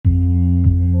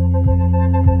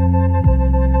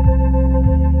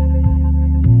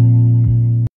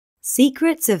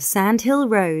Secrets of Sand Hill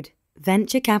Road,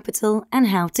 Venture Capital and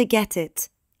How to Get It.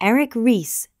 Eric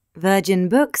Ries, Virgin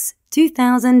Books,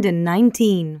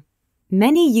 2019.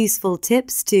 Many useful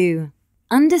tips to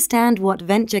understand what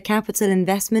venture capital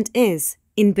investment is,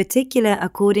 in particular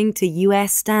according to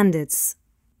US standards.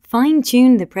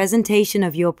 Fine-tune the presentation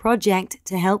of your project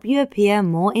to help you appear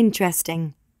more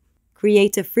interesting.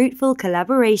 Create a fruitful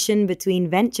collaboration between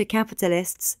venture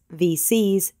capitalists,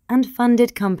 VCs, and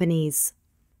funded companies.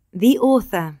 The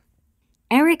author.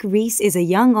 Eric Ries is a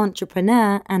young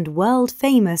entrepreneur and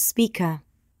world-famous speaker.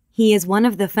 He is one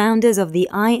of the founders of the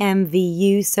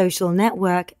IMVU social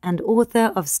network and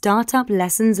author of Startup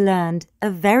Lessons Learned, a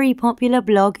very popular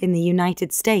blog in the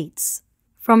United States.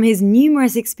 From his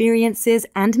numerous experiences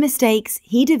and mistakes,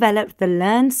 he developed the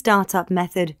Learn Startup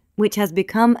method, which has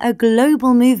become a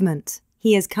global movement.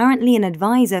 He is currently an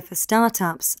advisor for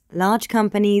startups, large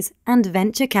companies, and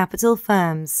venture capital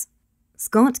firms.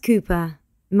 Scott Cooper,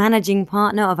 managing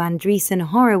partner of Andreessen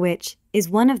Horowitz, is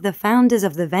one of the founders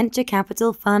of the venture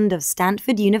capital fund of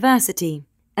Stanford University.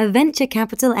 A venture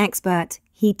capital expert,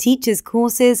 he teaches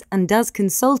courses and does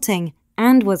consulting,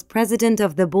 and was president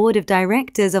of the board of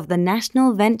directors of the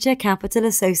National Venture Capital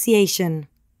Association.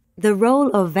 The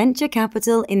role of venture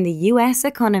capital in the U.S.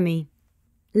 economy.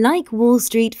 Like Wall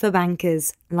Street for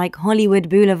bankers, like Hollywood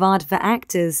Boulevard for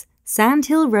actors, Sand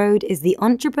Hill Road is the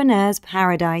entrepreneur's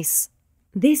paradise.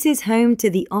 This is home to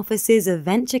the offices of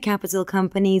venture capital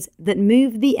companies that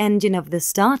move the engine of the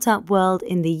startup world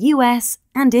in the US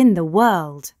and in the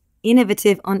world.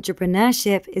 Innovative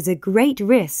entrepreneurship is a great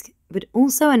risk, but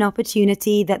also an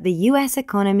opportunity that the US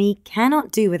economy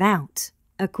cannot do without.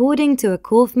 According to a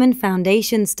Kaufman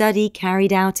Foundation study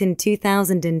carried out in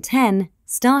 2010,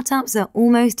 startups are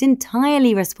almost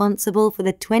entirely responsible for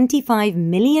the 25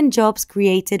 million jobs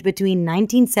created between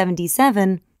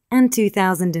 1977 and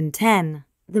 2010.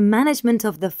 The management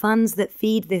of the funds that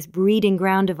feed this breeding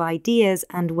ground of ideas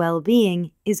and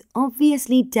well-being is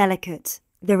obviously delicate.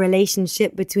 The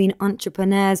relationship between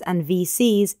entrepreneurs and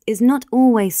VCs is not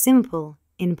always simple,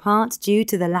 in part due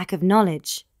to the lack of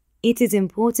knowledge. It is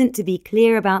important to be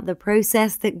clear about the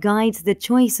process that guides the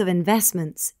choice of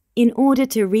investments in order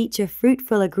to reach a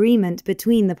fruitful agreement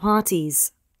between the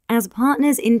parties. As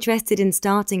partners interested in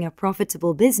starting a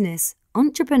profitable business,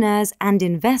 entrepreneurs and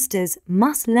investors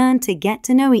must learn to get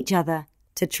to know each other,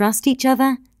 to trust each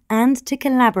other, and to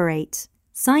collaborate.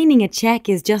 Signing a check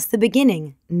is just the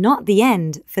beginning, not the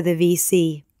end, for the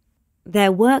VC. Their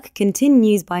work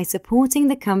continues by supporting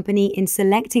the company in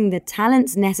selecting the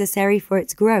talents necessary for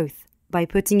its growth, by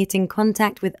putting it in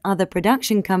contact with other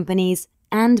production companies,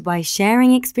 and by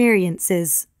sharing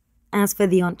experiences. As for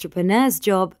the entrepreneur's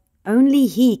job, only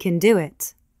he can do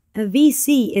it. A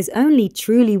VC is only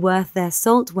truly worth their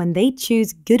salt when they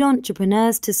choose good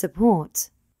entrepreneurs to support.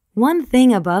 One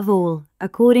thing above all,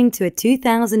 according to a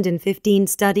 2015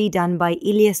 study done by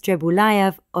Ilya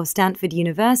Strebulayev of Stanford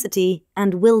University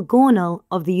and Will Gornall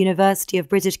of the University of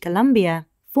British Columbia,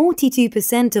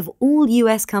 42% of all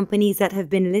US companies that have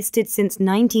been listed since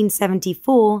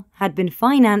 1974 had been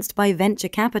financed by venture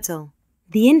capital.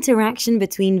 The interaction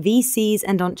between VCs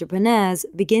and entrepreneurs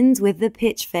begins with the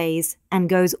pitch phase and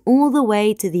goes all the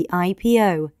way to the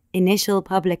IPO, initial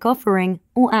public offering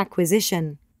or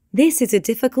acquisition. This is a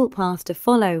difficult path to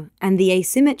follow, and the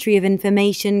asymmetry of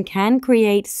information can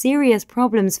create serious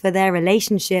problems for their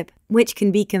relationship, which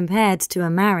can be compared to a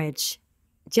marriage.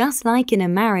 Just like in a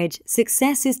marriage,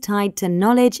 success is tied to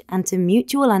knowledge and to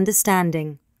mutual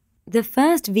understanding. The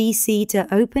first VC to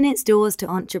open its doors to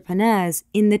entrepreneurs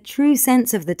in the true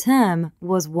sense of the term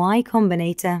was Y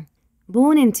Combinator.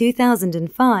 Born in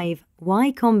 2005,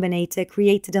 Y Combinator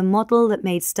created a model that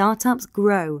made startups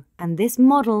grow, and this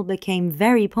model became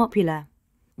very popular.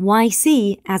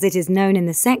 YC, as it is known in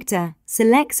the sector,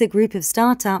 selects a group of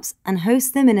startups and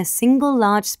hosts them in a single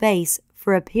large space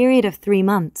for a period of 3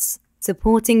 months,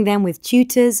 supporting them with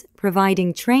tutors,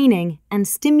 providing training, and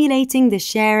stimulating the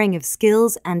sharing of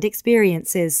skills and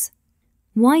experiences.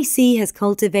 YC has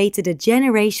cultivated a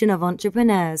generation of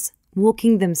entrepreneurs,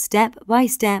 walking them step by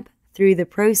step through the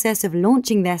process of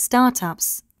launching their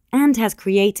startups, and has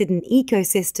created an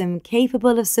ecosystem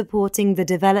capable of supporting the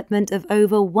development of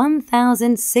over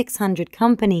 1,600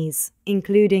 companies,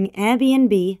 including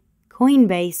Airbnb,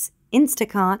 Coinbase,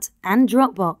 Instacart, and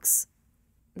Dropbox.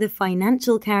 The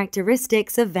financial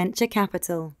characteristics of venture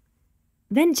capital.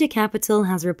 Venture capital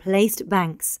has replaced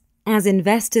banks as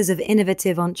investors of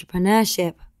innovative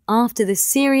entrepreneurship after the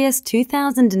serious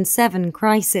 2007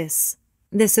 crisis.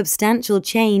 The substantial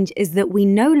change is that we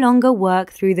no longer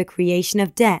work through the creation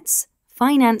of debts.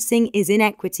 Financing is in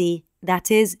equity, that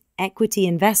is, equity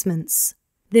investments.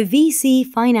 The VC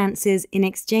finances in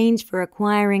exchange for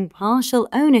acquiring partial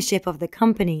ownership of the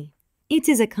company. It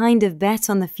is a kind of bet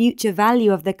on the future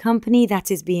value of the company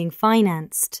that is being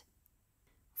financed.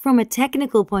 From a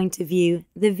technical point of view,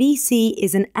 the VC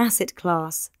is an asset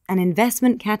class, an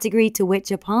investment category to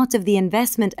which a part of the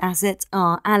investment assets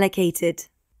are allocated.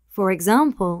 For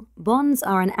example, bonds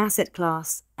are an asset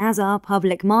class, as are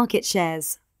public market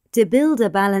shares. To build a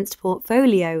balanced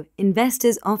portfolio,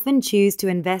 investors often choose to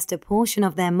invest a portion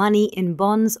of their money in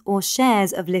bonds or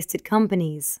shares of listed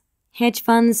companies. Hedge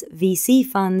funds, VC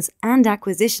funds, and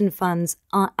acquisition funds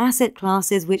are asset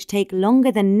classes which take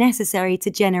longer than necessary to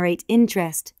generate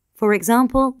interest. For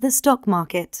example, the stock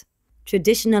market.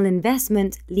 Traditional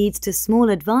investment leads to small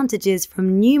advantages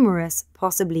from numerous,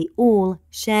 possibly all,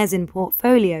 shares in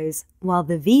portfolios, while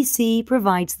the VC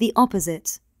provides the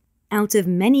opposite. Out of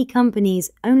many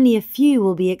companies, only a few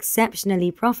will be exceptionally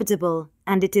profitable,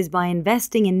 and it is by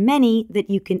investing in many that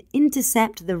you can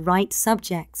intercept the right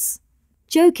subjects.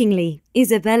 Jokingly,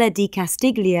 Isabella di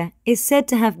Castiglia is said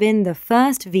to have been the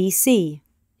first VC.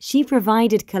 She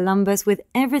provided Columbus with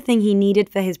everything he needed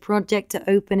for his project to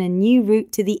open a new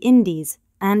route to the Indies,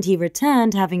 and he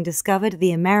returned having discovered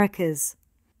the Americas.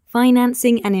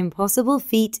 Financing an impossible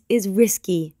feat is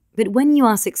risky, but when you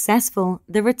are successful,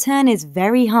 the return is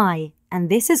very high, and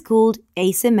this is called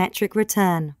asymmetric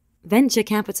return. Venture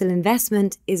capital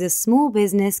investment is a small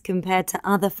business compared to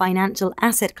other financial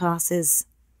asset classes.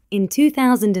 In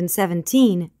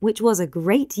 2017, which was a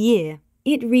great year,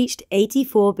 it reached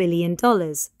 $84 billion,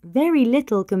 very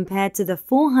little compared to the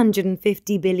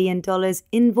 $450 billion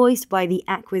invoiced by the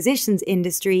acquisitions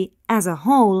industry as a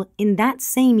whole in that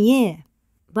same year.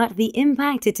 But the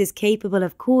impact it is capable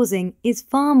of causing is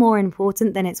far more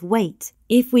important than its weight,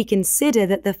 if we consider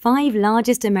that the 5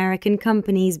 largest American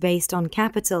companies based on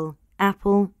capital,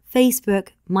 Apple, Facebook,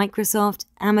 Microsoft,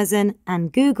 Amazon,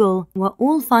 and Google, were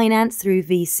all financed through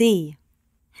VC.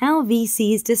 How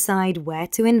VCs decide where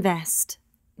to invest.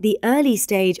 The early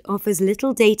stage offers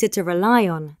little data to rely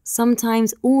on.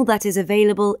 Sometimes all that is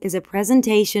available is a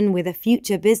presentation with a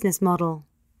future business model.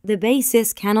 The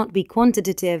basis cannot be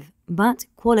quantitative, but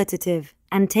qualitative,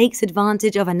 and takes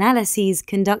advantage of analyses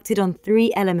conducted on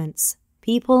 3 elements: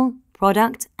 people,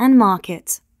 product, and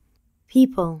market.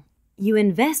 People. You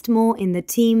invest more in the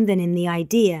team than in the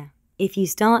idea. If you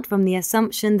start from the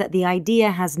assumption that the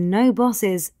idea has no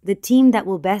bosses, the team that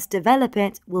will best develop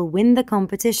it will win the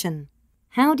competition.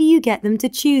 How do you get them to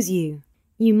choose you?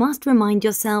 You must remind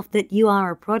yourself that you are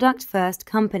a product-first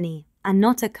company, and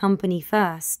not a company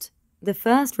first. The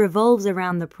first revolves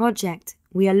around the project.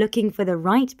 We are looking for the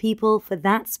right people for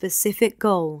that specific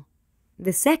goal.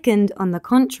 The second, on the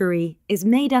contrary, is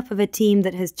made up of a team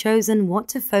that has chosen what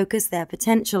to focus their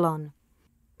potential on.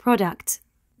 Product.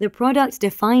 The product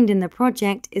defined in the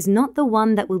project is not the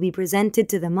one that will be presented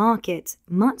to the market,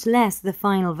 much less the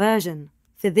final version.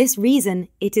 For this reason,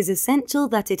 it is essential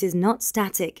that it is not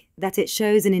static, that it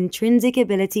shows an intrinsic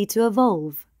ability to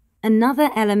evolve. Another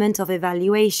element of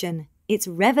evaluation, its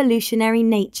revolutionary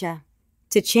nature.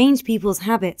 To change people's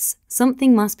habits,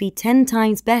 something must be 10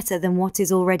 times better than what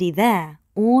is already there,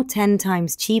 or 10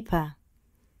 times cheaper.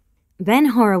 Ben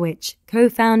Horowitz,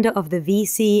 co-founder of the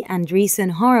VC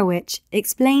Andreessen Horowitz,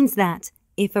 explains that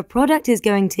if a product is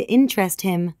going to interest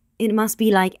him, it must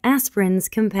be like aspirins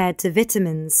compared to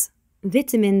vitamins.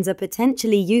 Vitamins are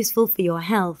potentially useful for your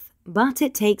health, but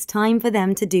it takes time for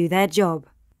them to do their job.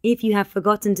 If you have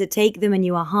forgotten to take them and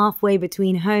you are halfway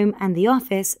between home and the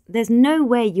office, there's no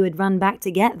way you would run back to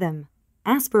get them.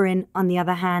 Aspirin, on the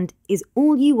other hand, is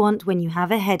all you want when you have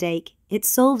a headache. It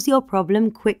solves your problem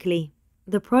quickly.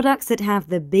 The products that have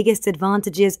the biggest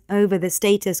advantages over the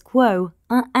status quo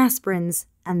are aspirins,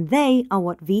 and they are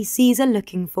what VCs are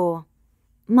looking for.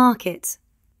 Market.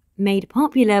 Made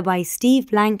popular by Steve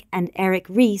Blank and Eric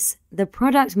Ries, the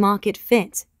product market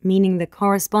fit, meaning the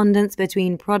correspondence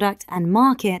between product and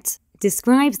market,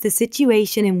 describes the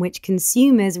situation in which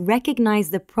consumers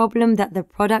recognize the problem that the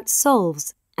product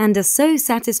solves and are so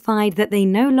satisfied that they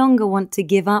no longer want to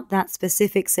give up that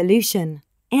specific solution.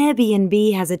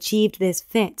 Airbnb has achieved this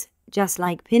fit, just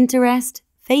like Pinterest,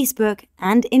 Facebook,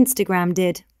 and Instagram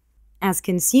did. As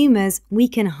consumers, we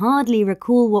can hardly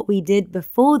recall what we did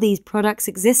before these products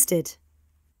existed.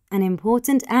 An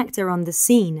important actor on the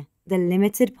scene, the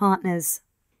limited partners.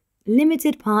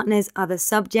 Limited partners are the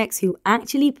subjects who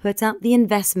actually put up the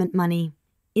investment money.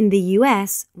 In the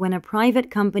US, when a private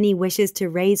company wishes to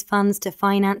raise funds to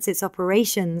finance its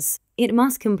operations, it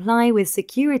must comply with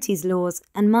securities laws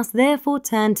and must therefore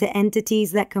turn to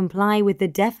entities that comply with the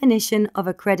definition of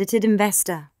accredited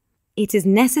investor. It is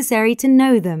necessary to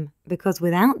know them because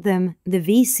without them, the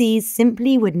VCs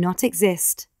simply would not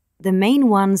exist. The main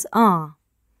ones are: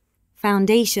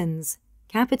 foundations.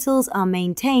 Capitals are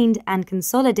maintained and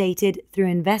consolidated through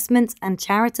investments and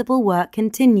charitable work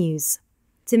continues.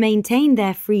 To maintain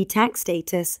their free tax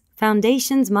status,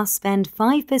 foundations must spend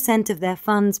 5% of their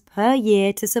funds per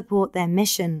year to support their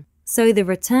mission. So the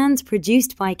returns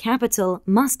produced by capital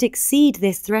must exceed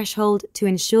this threshold to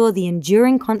ensure the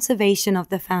enduring conservation of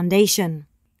the foundation.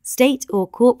 State or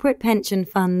corporate pension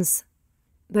funds.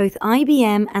 Both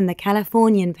IBM and the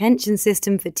Californian pension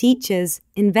system for teachers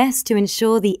invest to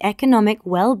ensure the economic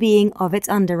well-being of its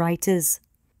underwriters.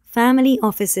 Family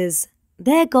offices.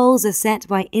 Their goals are set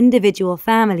by individual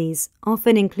families,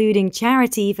 often including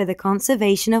charity for the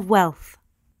conservation of wealth.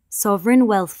 Sovereign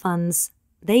wealth funds.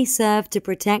 They serve to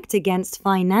protect against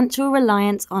financial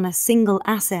reliance on a single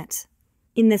asset.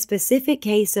 In the specific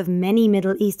case of many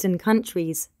Middle Eastern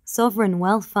countries, sovereign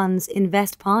wealth funds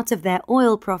invest part of their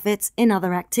oil profits in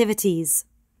other activities.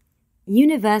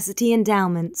 University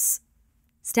endowments.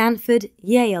 Stanford,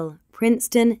 Yale,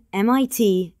 Princeton,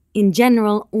 MIT, in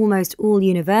general almost all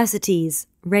universities,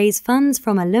 raise funds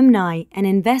from alumni and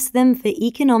invest them for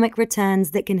economic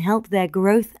returns that can help their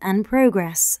growth and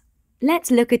progress.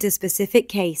 Let's look at a specific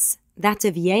case, that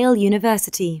of Yale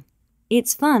University.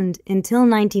 Its fund, until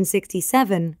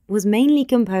 1967, was mainly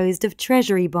composed of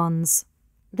treasury bonds.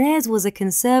 Theirs was a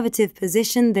conservative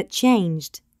position that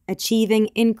changed, achieving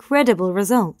incredible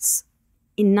results.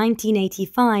 In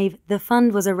 1985, the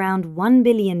fund was around $1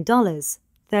 billion.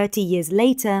 30 years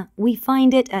later, we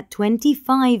find it at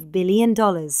 $25 billion.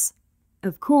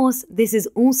 Of course, this is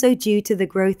also due to the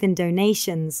growth in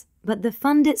donations, but the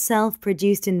fund itself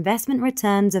produced investment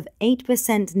returns of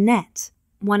 8% net,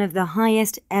 one of the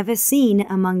highest ever seen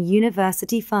among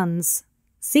university funds.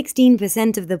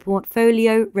 16% of the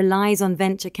portfolio relies on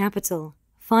venture capital,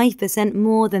 5%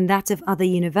 more than that of other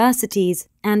universities,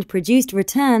 and produced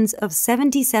returns of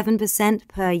 77%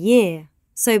 per year.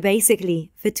 So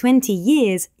basically, for 20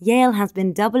 years, Yale has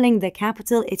been doubling the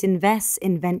capital it invests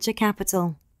in venture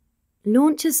capital.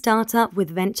 Launch a startup with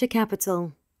venture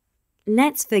capital.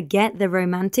 Let's forget the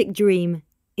romantic dream.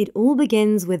 It all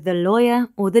begins with the lawyer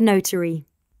or the notary.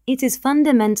 It is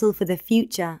fundamental for the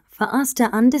future for us to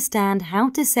understand how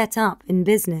to set up in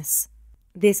business.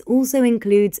 This also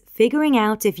includes figuring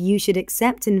out if you should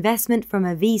accept investment from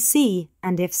a VC,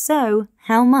 and if so,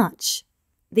 how much.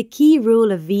 The key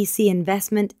rule of VC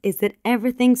investment is that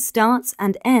everything starts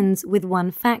and ends with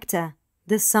one factor: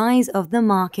 the size of the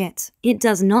market. It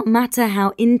does not matter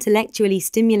how intellectually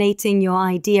stimulating your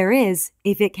idea is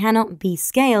if it cannot be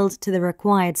scaled to the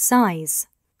required size.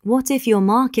 What if your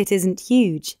market isn't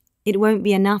huge? It won't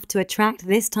be enough to attract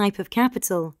this type of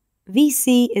capital.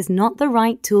 VC is not the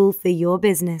right tool for your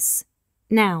business.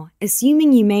 Now,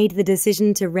 assuming you made the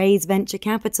decision to raise venture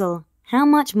capital, how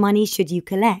much money should you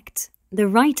collect? The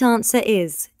right answer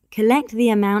is, collect the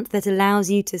amount that allows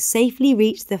you to safely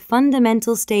reach the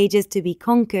fundamental stages to be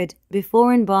conquered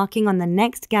before embarking on the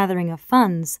next gathering of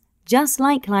funds, just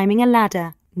like climbing a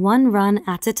ladder, one run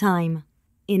at a time.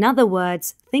 In other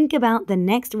words, think about the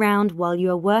next round while you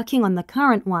are working on the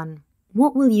current one.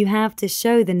 What will you have to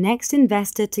show the next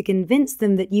investor to convince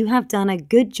them that you have done a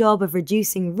good job of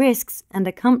reducing risks and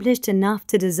accomplished enough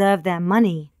to deserve their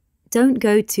money? Don't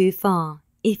go too far.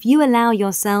 If you allow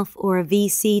yourself or a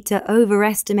VC to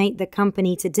overestimate the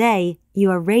company today, you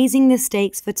are raising the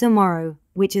stakes for tomorrow,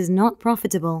 which is not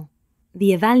profitable.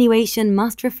 The evaluation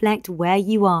must reflect where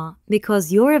you are,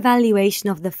 because your evaluation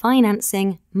of the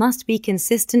financing must be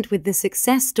consistent with the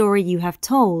success story you have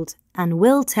told and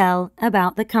will tell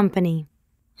about the company.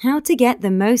 How to get the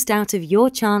most out of your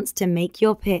chance to make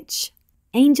your pitch.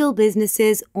 Angel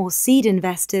businesses or seed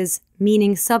investors,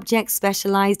 meaning subjects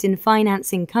specialized in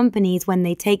financing companies when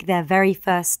they take their very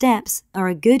first steps, are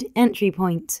a good entry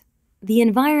point. The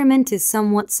environment is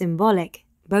somewhat symbolic.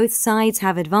 Both sides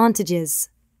have advantages.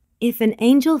 If an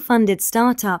angel-funded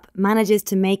startup manages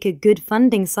to make a good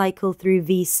funding cycle through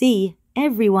VC,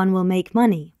 everyone will make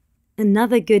money.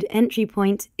 Another good entry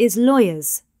point is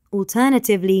lawyers.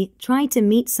 Alternatively, try to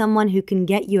meet someone who can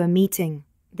get you a meeting.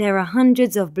 There are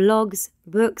hundreds of blogs,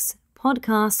 books,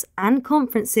 podcasts, and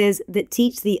conferences that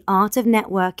teach the art of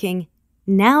networking.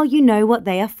 Now you know what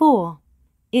they are for.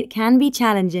 It can be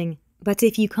challenging, but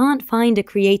if you can't find a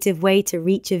creative way to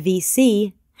reach a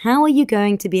VC, how are you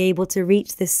going to be able to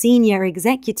reach the senior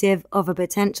executive of a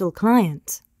potential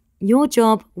client? Your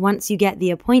job, once you get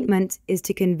the appointment, is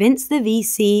to convince the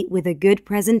VC with a good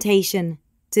presentation.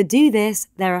 To do this,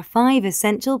 there are 5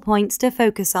 essential points to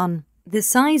focus on. The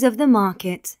size of the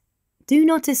market. Do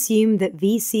not assume that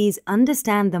VCs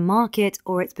understand the market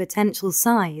or its potential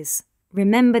size.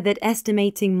 Remember that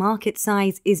estimating market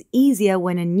size is easier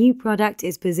when a new product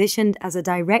is positioned as a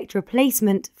direct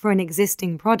replacement for an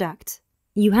existing product.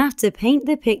 You have to paint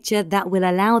the picture that will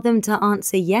allow them to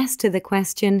answer yes to the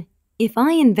question, if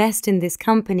I invest in this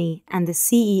company and the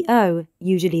CEO,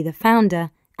 usually the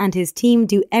founder, and his team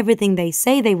do everything they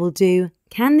say they will do,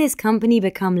 can this company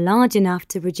become large enough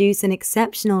to produce an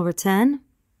exceptional return?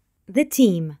 The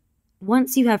team.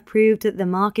 Once you have proved that the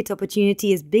market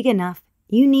opportunity is big enough,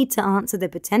 you need to answer the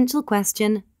potential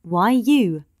question, why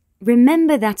you?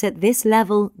 Remember that at this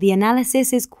level, the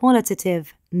analysis is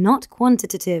qualitative, not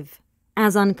quantitative.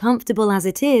 As uncomfortable as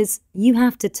it is, you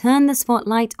have to turn the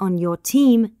spotlight on your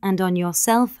team and on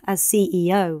yourself as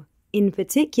CEO. In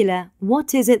particular,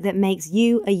 what is it that makes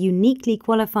you a uniquely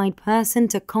qualified person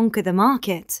to conquer the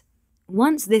market?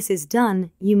 Once this is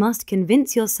done, you must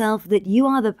convince yourself that you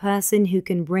are the person who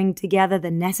can bring together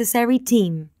the necessary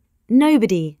team.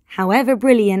 Nobody, however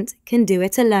brilliant, can do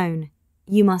it alone.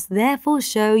 You must therefore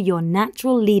show your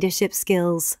natural leadership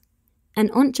skills. An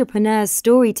entrepreneur's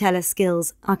storyteller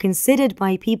skills are considered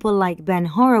by people like Ben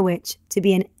Horowitz to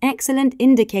be an excellent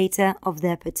indicator of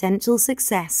their potential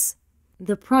success.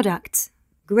 The product.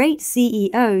 Great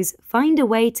CEOs find a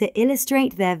way to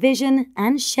illustrate their vision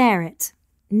and share it.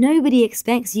 Nobody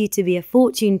expects you to be a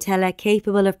fortune teller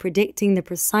capable of predicting the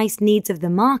precise needs of the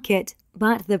market,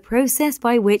 but the process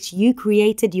by which you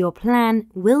created your plan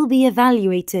will be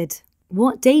evaluated.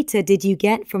 What data did you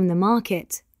get from the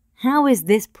market? How is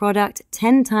this product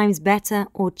 10 times better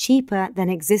or cheaper than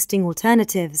existing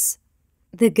alternatives?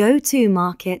 The go-to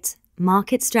market,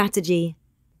 market strategy.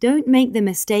 Don't make the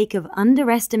mistake of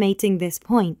underestimating this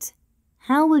point.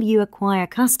 How will you acquire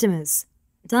customers?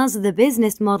 Does the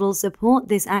business model support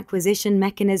this acquisition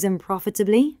mechanism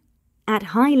profitably?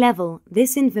 At high level,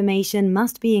 this information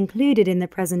must be included in the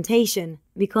presentation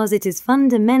because it is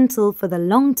fundamental for the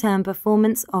long-term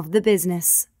performance of the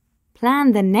business.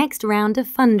 Plan the next round of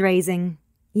fundraising.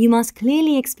 You must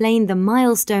clearly explain the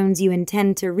milestones you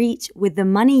intend to reach with the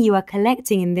money you are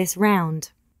collecting in this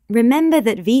round. Remember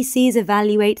that VCs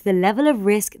evaluate the level of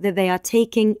risk that they are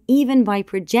taking even by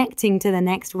projecting to the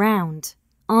next round.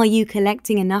 Are you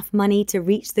collecting enough money to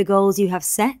reach the goals you have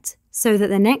set, so that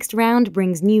the next round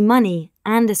brings new money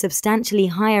and a substantially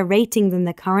higher rating than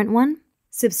the current one?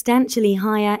 Substantially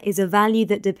higher is a value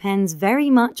that depends very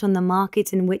much on the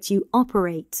market in which you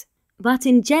operate. But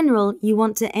in general, you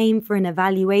want to aim for an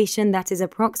evaluation that is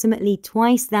approximately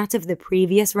twice that of the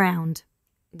previous round.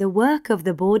 The work of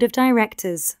the Board of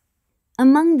Directors.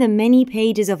 Among the many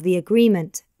pages of the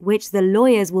agreement, which the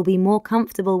lawyers will be more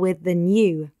comfortable with than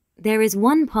you, there is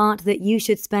one part that you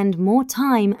should spend more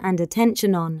time and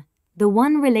attention on, the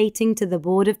one relating to the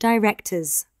Board of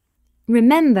Directors.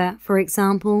 Remember, for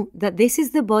example, that this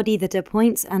is the body that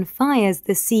appoints and fires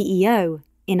the CEO,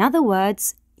 in other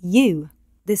words, you.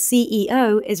 The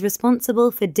CEO is responsible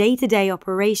for day-to-day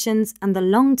operations and the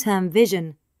long-term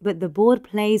vision, but the board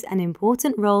plays an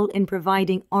important role in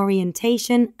providing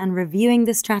orientation and reviewing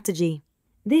the strategy.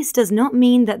 This does not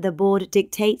mean that the board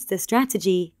dictates the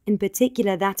strategy, in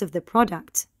particular that of the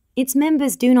product. Its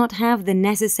members do not have the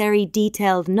necessary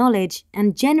detailed knowledge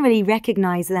and generally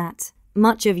recognize that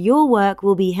much of your work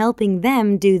will be helping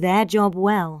them do their job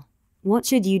well. What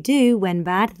should you do when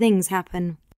bad things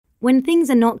happen? When things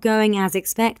are not going as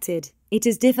expected, it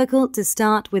is difficult to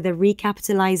start with a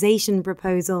recapitalization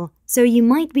proposal, so you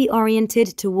might be oriented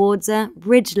towards a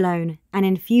bridge loan, an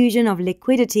infusion of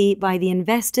liquidity by the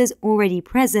investors already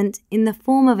present in the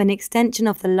form of an extension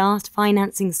of the last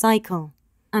financing cycle.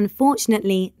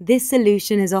 Unfortunately, this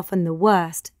solution is often the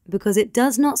worst because it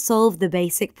does not solve the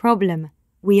basic problem.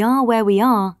 We are where we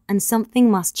are and something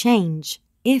must change.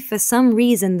 If for some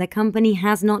reason the company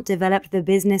has not developed the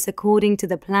business according to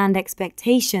the planned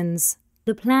expectations,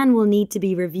 the plan will need to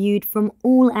be reviewed from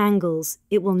all angles.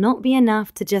 It will not be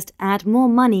enough to just add more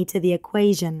money to the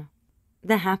equation.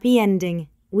 The happy ending.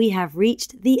 We have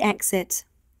reached the exit.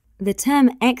 The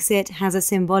term exit has a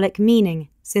symbolic meaning,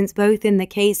 since both in the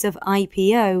case of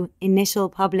IPO, initial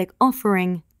public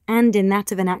offering, and in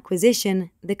that of an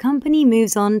acquisition, the company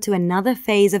moves on to another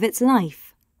phase of its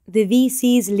life. The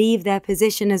VCs leave their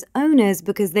position as owners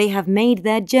because they have made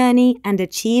their journey and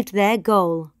achieved their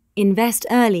goal. Invest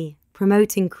early,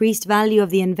 promote increased value of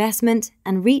the investment,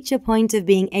 and reach a point of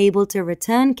being able to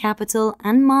return capital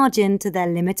and margin to their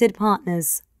limited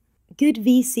partners. Good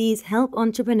VCs help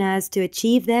entrepreneurs to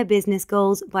achieve their business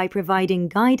goals by providing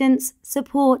guidance,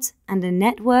 support, and a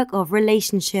network of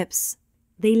relationships.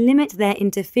 They limit their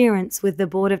interference with the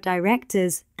board of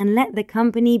directors and let the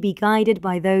company be guided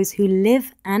by those who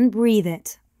live and breathe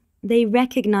it. They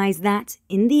recognize that,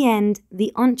 in the end,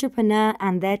 the entrepreneur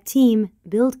and their team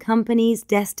build companies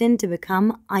destined to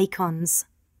become icons.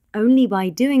 Only by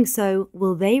doing so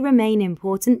will they remain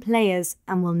important players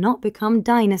and will not become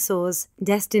dinosaurs,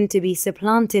 destined to be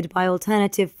supplanted by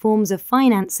alternative forms of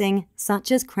financing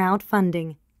such as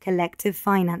crowdfunding, collective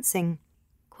financing.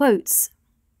 Quotes: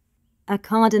 "A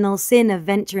cardinal sin of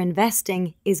venture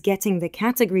investing is getting the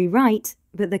category right,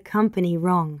 but the company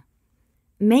wrong.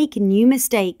 Make new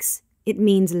mistakes. It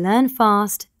means learn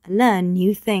fast, learn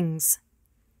new things.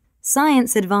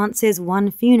 Science advances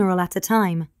one funeral at a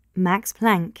time." Max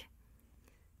Planck.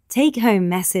 Take-home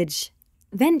message.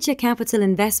 Venture capital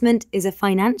investment is a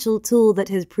financial tool that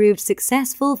has proved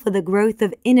successful for the growth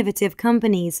of innovative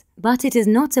companies, but it is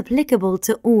not applicable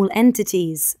to all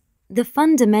entities. The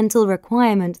fundamental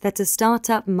requirement that a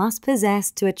startup must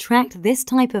possess to attract this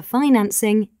type of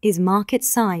financing is market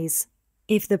size.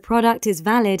 If the product is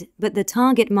valid but the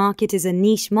target market is a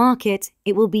niche market,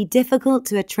 it will be difficult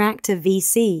to attract a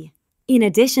VC. In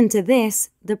addition to this,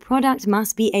 the product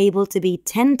must be able to be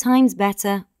 10 times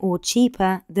better or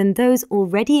cheaper than those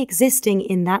already existing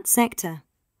in that sector.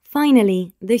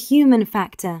 Finally, the human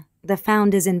factor, the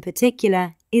founders in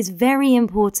particular, is very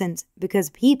important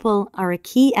because people are a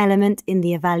key element in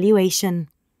the evaluation.